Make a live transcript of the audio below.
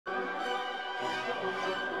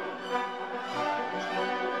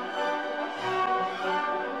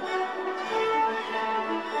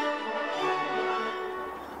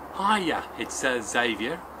Hiya, it's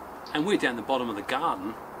Xavier, and we're down the bottom of the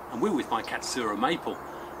garden, and we're with my Katsura Maple.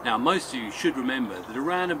 Now, most of you should remember that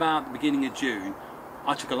around about the beginning of June,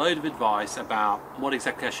 I took a load of advice about what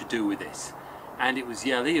exactly I should do with this. And it was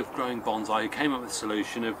Jelle of GrowingBonsai who came up with the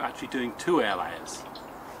solution of actually doing 2 air layers.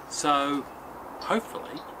 So,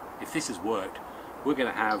 hopefully, if this has worked, we're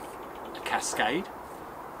going to have a Cascade,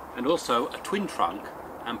 and also a twin trunk,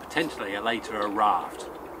 and potentially later a raft.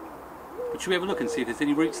 But should we have a look and see if there's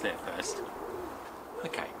any roots there first?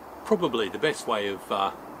 Okay, probably the best way of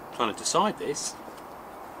trying to decide this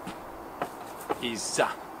is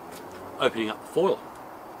opening up the foil,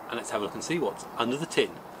 and let's have a look and see what's under the tin.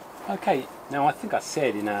 Okay, now I think I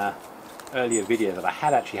said in an earlier video that I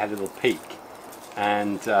had actually had a little peek,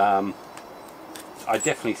 and I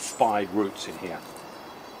definitely spied roots in here.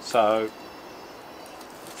 So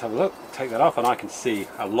let's have a look, take that off, and I can see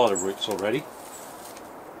a lot of roots already.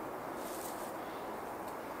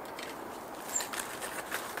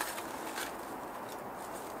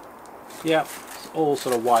 Yeah, it's all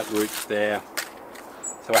sort of white roots there.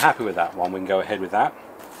 So we're happy with that one, we can go ahead with that.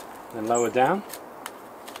 Then lower down.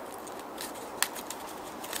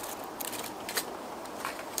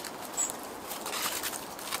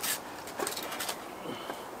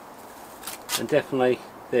 And definitely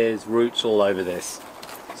there's roots all over this.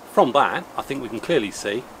 From that, I think we can clearly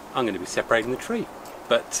see I'm going to be separating the tree.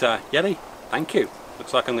 But Jelle, thank you.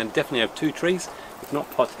 Looks like I'm going to definitely have 2 trees, if not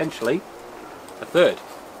potentially a 3rd.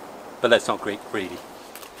 But let's not get greedy.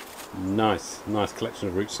 Nice collection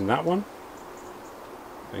of roots in that one.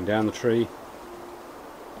 Going down the tree.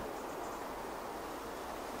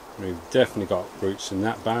 We've definitely got roots in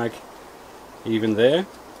that bag. Even there.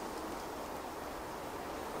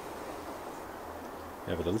 We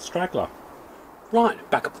have a little straggler. Right,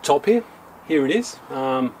 back up the top here. Here it is.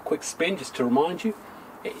 Quick spin just to remind you.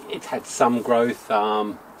 It's had some growth.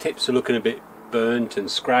 Tips are looking a bit burnt and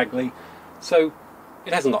scraggly. So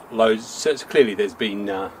it hasn't got loads, so it's clearly there's been,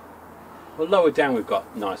 well, lower down we've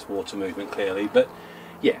got nice water movement clearly, but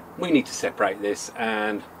yeah, we need to separate this,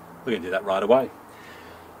 and we're going to do that right away.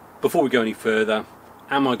 Before we go any further,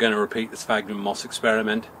 am I going to repeat the sphagnum moss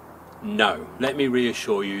experiment? No. Let me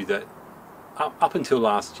reassure you that up until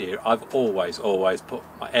last year, I've always put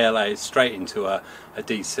my air layers straight into a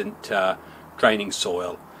decent draining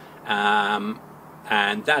soil, and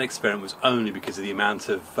that experiment was only because of the amount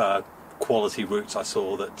of quality roots I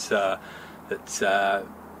saw that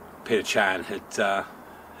Peter Chan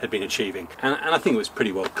had been achieving, and I think it was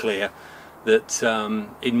pretty well clear that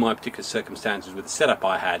in my particular circumstances with the setup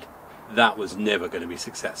I had, that was never going to be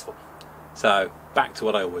successful. So back to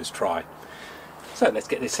what I always try. So let's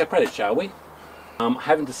get this separated, shall we? I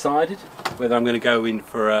haven't decided whether I'm going to go in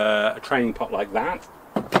for a training pot like that,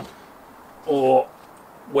 or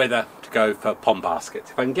whether to go for pond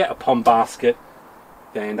baskets. If I can get a pond basket,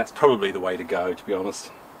 then that's probably the way to go, to be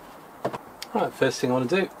honest. Right, first thing I want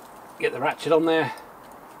to do, get the ratchet on there.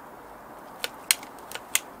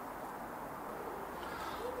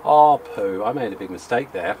 Oh poo, I made a big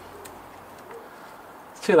mistake there.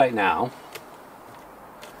 It's too late now,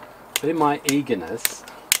 but in my eagerness,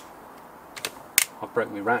 I've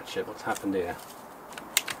broken my ratchet. What's happened here?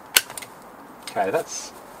 Okay,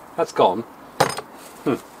 that's gone.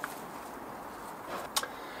 But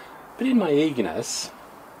in my eagerness,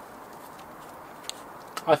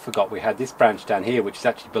 I forgot we had this branch down here, which is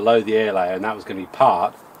actually below the air layer, and that was going to be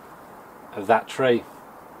part of that tree.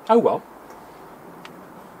 Oh well.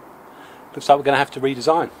 Looks like we're going to have to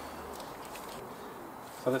redesign.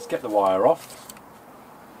 So let's get the wire off.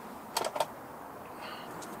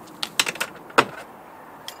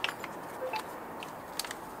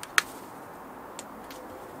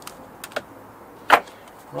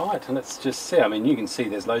 Right, and let's just see. I mean, you can see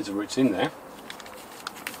there's loads of roots in there.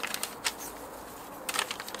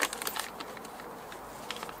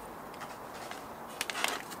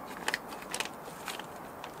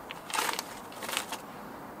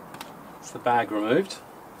 The bag removed,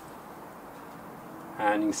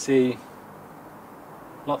 and you can see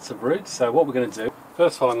lots of roots. So what we're going to do,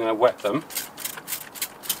 first of all, I'm going to wet them.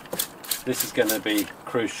 This is going to be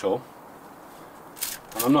crucial,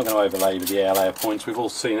 and I'm not going to overlay with the air layer points, we've all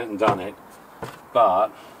seen it and done it, but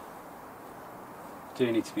do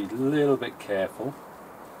need to be a little bit careful.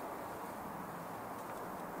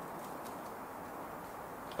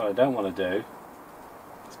 What I don't want to do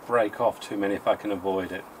is break off too many if I can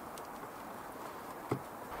avoid it.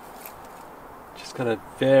 Just got to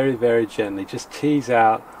very gently just tease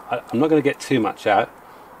out. I'm not going to get too much out.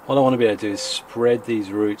 What I want to be able to do is spread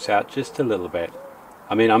these roots out just a little bit.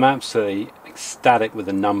 I mean, I'm absolutely ecstatic with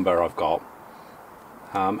the number I've got,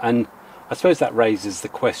 and I suppose that raises the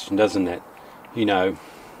question, doesn't it? You know,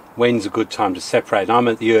 when's a good time to separate? And I'm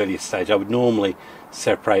at the earliest stage. I would normally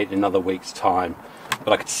separate in another week's time,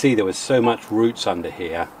 but I could see there was so much roots under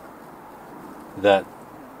here that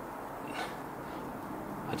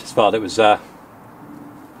I just felt it was an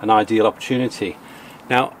ideal opportunity.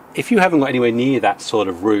 Now, if you haven't got anywhere near that sort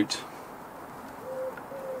of root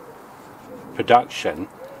production,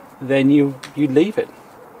 then you leave it,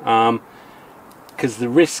 because the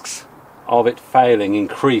risks of it failing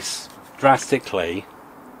increase drastically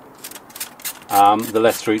the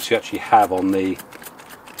less roots you actually have on the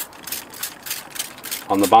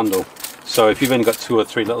bundle. So if you've only got 2 or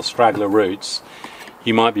 3 little straggler roots,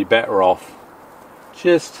 you might be better off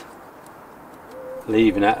just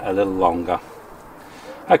leaving it a little longer.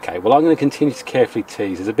 Okay, well, I'm going to continue to carefully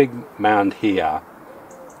tease. There's a big mound here,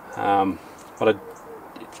 but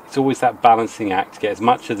it's always that balancing act to get as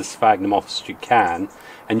much of the sphagnum off as you can,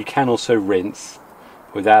 and you can also rinse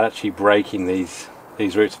without actually breaking these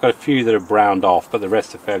roots. I've got a few that are browned off, but the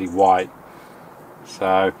rest are fairly white.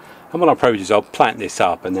 So, and what I'll probably do is I'll plant this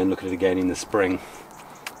up and then look at it again in the spring.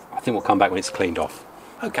 I think we'll come back when it's cleaned off.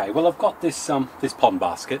 Okay, well, I've got this this pond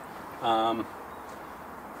basket.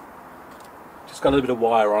 Just got a little bit of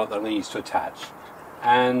wire on it that I'm going to use to attach.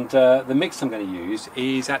 And the mix I'm going to use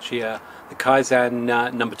is actually the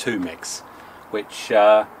Kaizen number 2 mix, which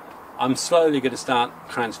I'm slowly going to start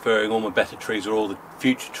transferring all my better trees, or all the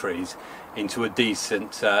future trees, into a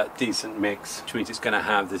decent mix, which means it's going to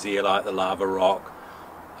have the zeolite, the lava rock,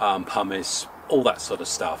 pumice, all that sort of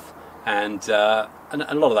stuff. And a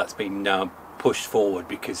lot of that's been pushed forward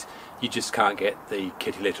because you just can't get the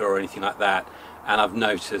kitty litter or anything like that. And I've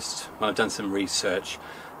noticed when I've done some research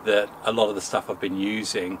that a lot of the stuff I've been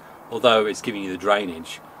using, although it's giving you the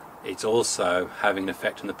drainage, it's also having an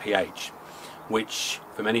effect on the pH, which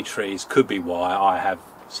for many trees could be why I have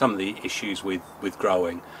some of the issues with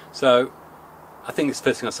growing. So I think it's the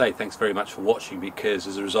first thing I'll say, thanks very much for watching, because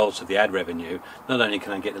as a result of the ad revenue, not only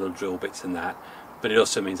can I get little drill bits and that, but it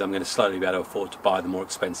also means I'm going to slowly be able to afford to buy the more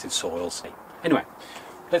expensive soils. Anyway,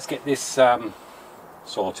 let's get this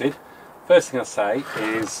sorted. First thing I'll say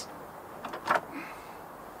is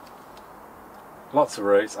lots of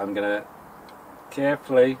roots. I'm going to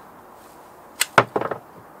carefully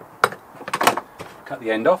cut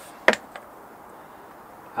the end off.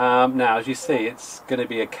 Now, as you see, it's going to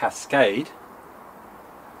be a cascade,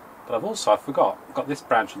 but I forgot, I've got this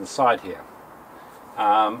branch on the side here.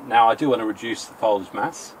 Now I do want to reduce the foliage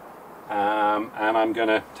mass, and I'm going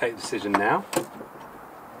to take the decision now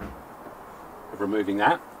of removing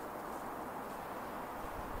that.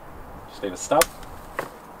 Just leave a stub.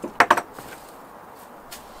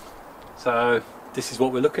 So this is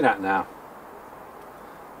what we're looking at now.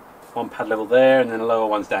 One pad level there, and then the lower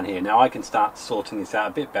one's down here. Now I can start sorting this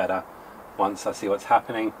out a bit better once I see what's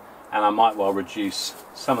happening, and I might well reduce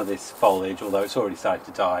some of this foliage, although it's already starting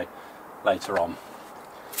to die, later on.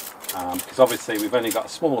 Because obviously we've only got a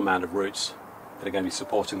small amount of roots that are going to be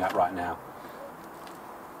supporting that right now.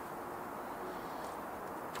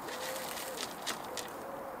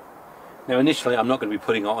 Now initially I'm not going to be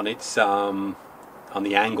putting it on its on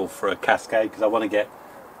the angle for a cascade, because I want to get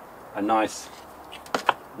a nice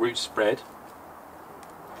root spread.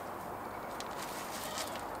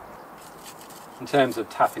 In terms of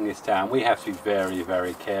tapping this down, we have to be very,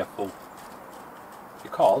 very careful,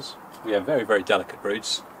 because we have very, very delicate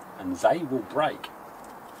roots and they will break.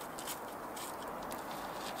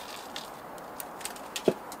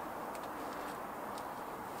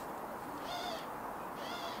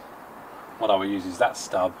 What I will use is that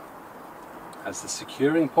stub as the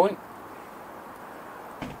securing point.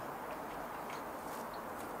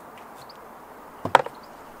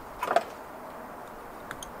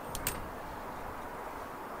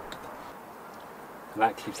 And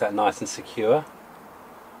that keeps that nice and secure.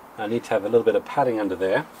 I need to have a little bit of padding under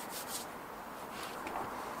there.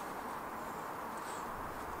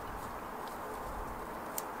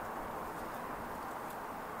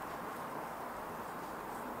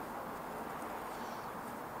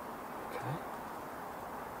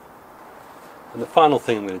 And the final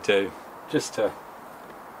thing I'm going to do, just to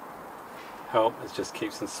help, is just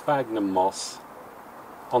keep some sphagnum moss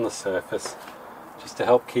on the surface, just to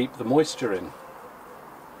help keep the moisture in.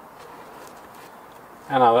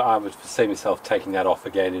 And I would foresee myself taking that off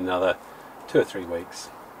again in another 2 or 3 weeks.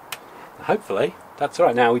 Hopefully that's all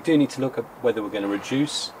right. Now we do need to look at whether we're going to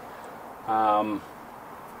reduce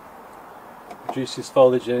this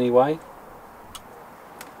foliage in any way.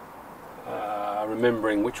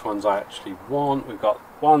 Remembering which ones I actually want. We've got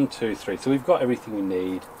 1, 2, 3, so we've got everything we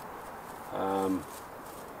need.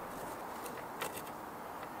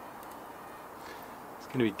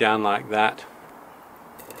 going to be down like that.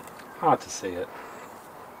 Hard to see it.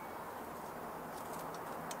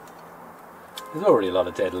 There's already a lot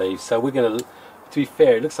of dead leaves, so we're going to be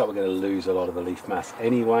fair, it looks like we're going to lose a lot of the leaf mass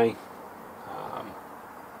anyway.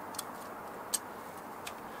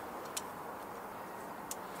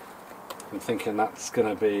 I'm thinking that's going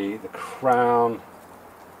to be the crown.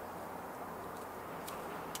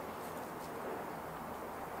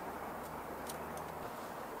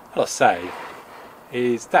 What I'll say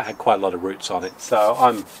is that had quite a lot of roots on it, so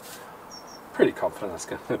I'm pretty confident that's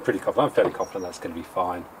going to, I'm fairly confident that's going to be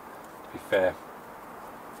fine, to be fair.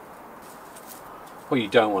 What you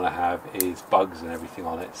don't want to have is bugs and everything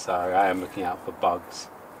on it, so I am looking out for bugs,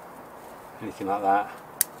 anything like that.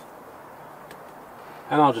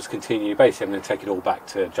 And I'll just continue. Basically I'm going to take it all back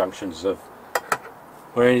to junctions of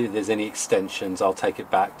where there's any extensions. I'll take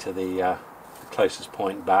it back to the closest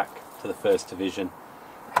point back to the first division,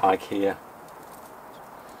 like here.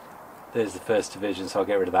 There's the first division, so I'll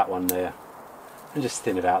get rid of that one there and just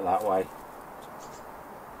thin it out that way.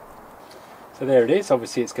 So there it is.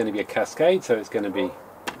 Obviously it's going to be a cascade, so it's going to be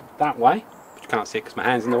that way, but you can't see it because my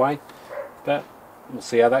hand's in the way, but we'll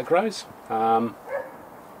see how that grows.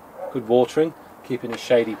 Good watering, keep it in a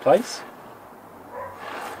shady place.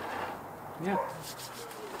 Yeah.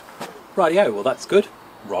 Rightio, well that's good.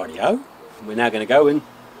 Rightio. We're now going to go and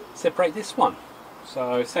separate this one.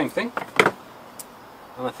 So same thing.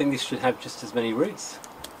 And I think this should have just as many roots.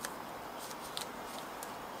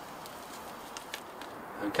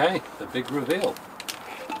 Okay, the big reveal.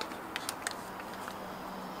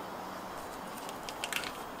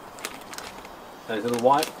 Those little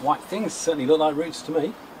white things certainly look like roots to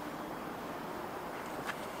me.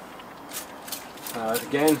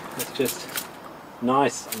 Again, it's just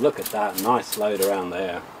nice. Look at that, nice load around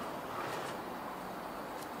there.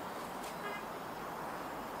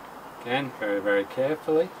 Again, very, very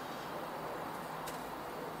carefully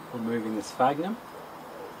removing the sphagnum.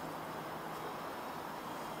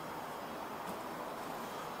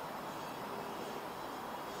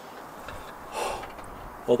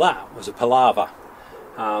 Well, that was a palaver.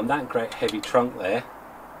 That great heavy trunk there,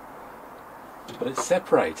 but it's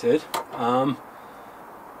separated.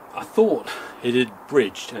 I thought it had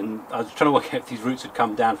bridged, and I was trying to work out if these roots had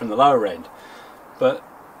come down from the lower end, but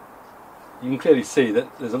you can clearly see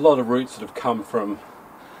that there's a lot of roots that have come from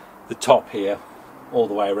the top here all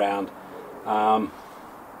the way around.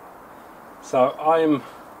 So I'm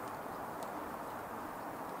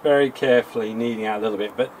very carefully kneading out a little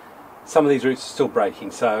bit, but some of these roots are still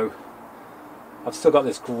breaking, so I've still got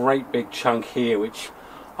this great big chunk here which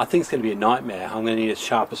I think is going to be a nightmare. I'm going to need a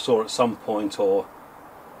sharper saw at some point or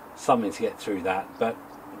something to get through that, but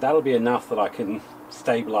that'll be enough that I can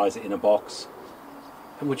stabilize it in a box,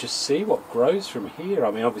 and we'll just see what grows from here.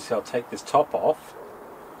 I mean, obviously I'll take this top off,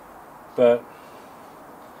 but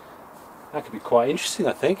that could be quite interesting.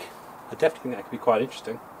 I definitely think that could be quite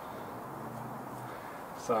interesting.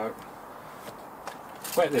 So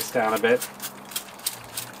wet this down a bit,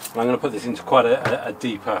 and I'm going to put this into quite a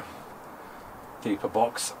deeper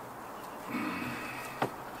box.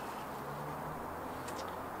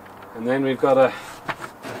 And then we've got to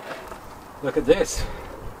look at this.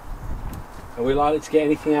 Are we likely to get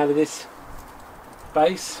anything out of this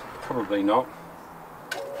base? Probably not.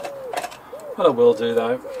 What I will do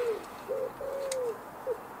though,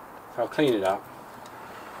 I'll clean it up.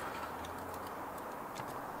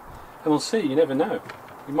 And we'll see, you never know.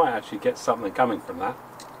 You might actually get something coming from that.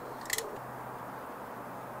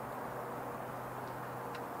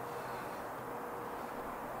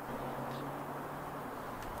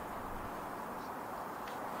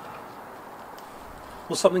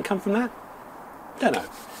 Will something come from that? Don't know.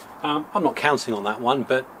 I'm not counting on that one,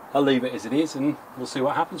 but I'll leave it as it is and we'll see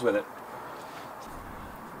what happens with it.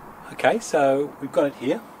 Okay, so we've got it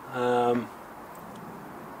here.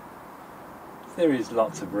 There is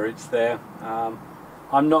lots of roots there.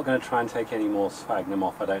 I'm not going to try and take any more sphagnum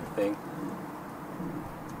off, I don't think.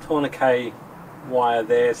 Tourniquet wire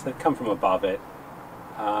there, so they've come from above it.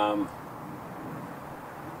 So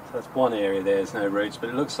that's one area there's no roots, but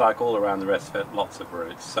it looks like all around the rest of it lots of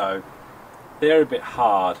roots. So they're a bit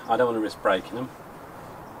hard. I don't want to risk breaking them.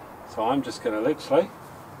 So I'm just going to literally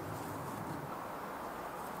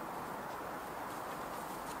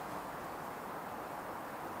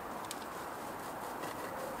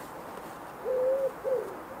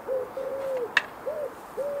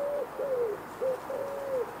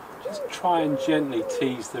just try and gently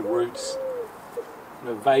tease the roots in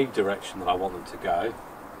a vague direction that I want them to go.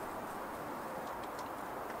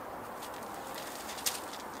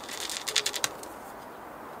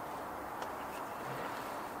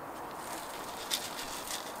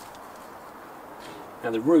 Now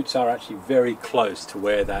the roots are actually very close to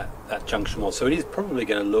where that junction was, so it is probably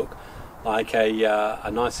going to look like a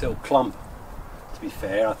nice little clump. To be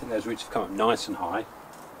fair, I think those roots have come up nice and high.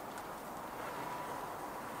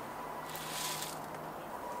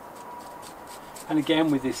 And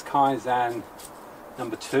again with this Kaizen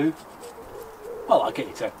 #2, well, I'll get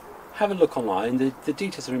you to have a look online. The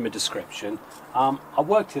details are in my description. I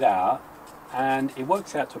worked it out, and it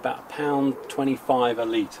works out to about £1.25 a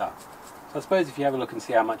litre. So I suppose if you have a look and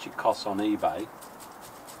see how much it costs on eBay,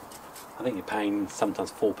 I think you're paying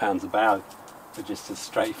sometimes £4 a bag for just a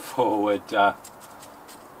straightforward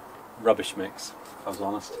rubbish mix, if I was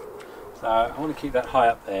honest. So I want to keep that high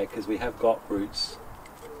up there because we have got roots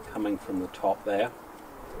coming from the top there.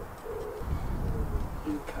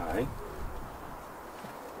 Okay.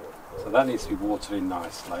 So that needs to be watered in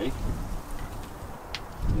nicely.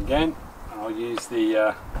 And again, I'll use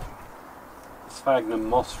the sphagnum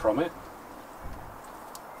moss from it.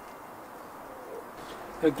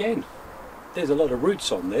 Again, there's a lot of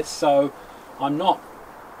roots on this, so I'm not,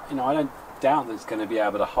 I don't doubt that it's going to be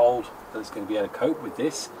able to hold, that it's going to be able to cope with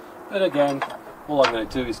this. But again, all I'm going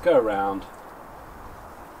to do is go around,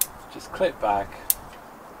 just clip back,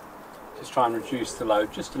 just try and reduce the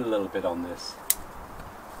load just a little bit on this.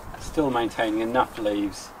 Still maintaining enough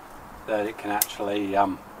leaves that it can actually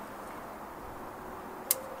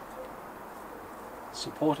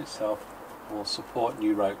support itself or support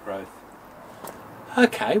new root growth.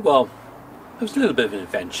 Okay, well, it was a little bit of an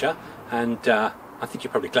adventure, and I think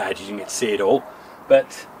you're probably glad you didn't get to see it all,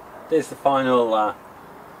 but there's the final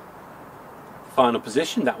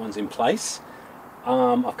position. That one's in place.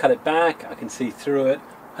 I've cut it back, I can see through it.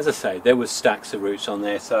 As I say, there was stacks of roots on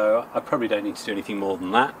there, so I probably don't need to do anything more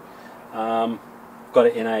than that. Got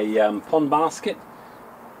it in a pond basket,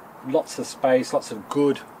 lots of space, lots of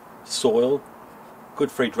good soil, good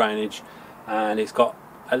free drainage, and it's got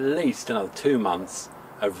at least another 2 months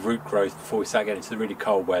of root growth before we start getting into the really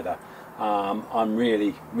cold weather. I'm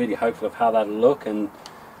really hopeful of how that'll look, and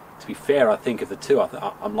to be fair, I think of the two,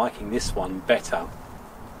 I'm liking this one better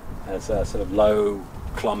as a sort of low,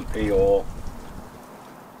 clumpy or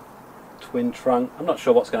twin trunk. I'm not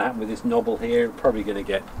sure what's going to happen with this knobble here. Probably going to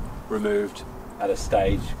get removed at a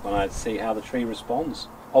stage when I see how the tree responds.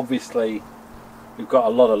 Obviously we've got a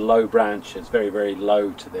lot of low branches, very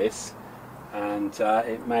low to this, and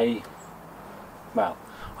it may, well,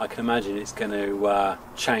 I can imagine it's going to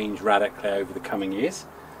change radically over the coming years.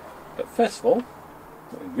 But first of all,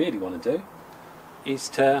 what we really want to do is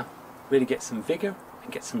to really get some vigour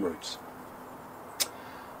and get some roots.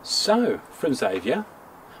 So from Xavier,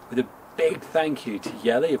 with a big thank you to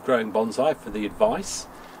Jelle of Growing Bonsai for the advice.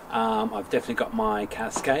 I've definitely got my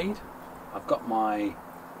Cascade, I've got my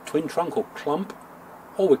twin trunk or clump,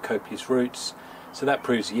 all with copious roots, so that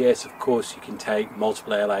proves yes, of course you can take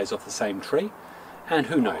multiple ALAs off the same tree, and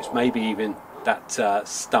who knows, maybe even that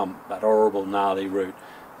stump, that horrible gnarly root,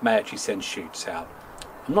 may actually send shoots out.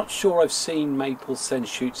 I'm not sure I've seen maples send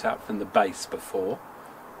shoots out from the base before,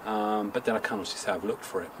 but then I can't honestly say I've looked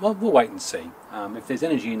for it. Well, we'll wait and see. If there's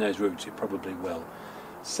energy in those roots, it probably will.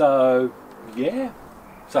 So yeah,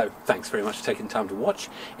 so thanks very much for taking the time to watch.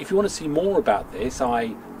 If you want to see more about this,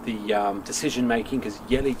 the decision making, because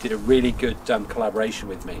Jelle did a really good collaboration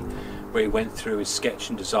with me, where he went through his sketch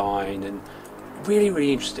and design, and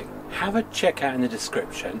really interesting. Have a check out in the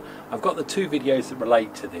description. I've got the 2 videos that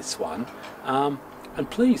relate to this one, and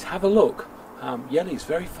please have a look. Jelle's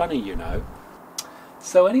very funny, you know.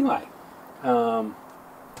 So anyway,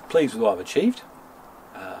 pleased with what I've achieved.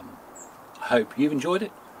 I hope you've enjoyed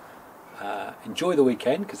it. Enjoy the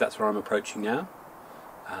weekend, because that's where I'm approaching now.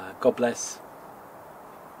 God bless.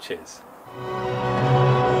 Cheers.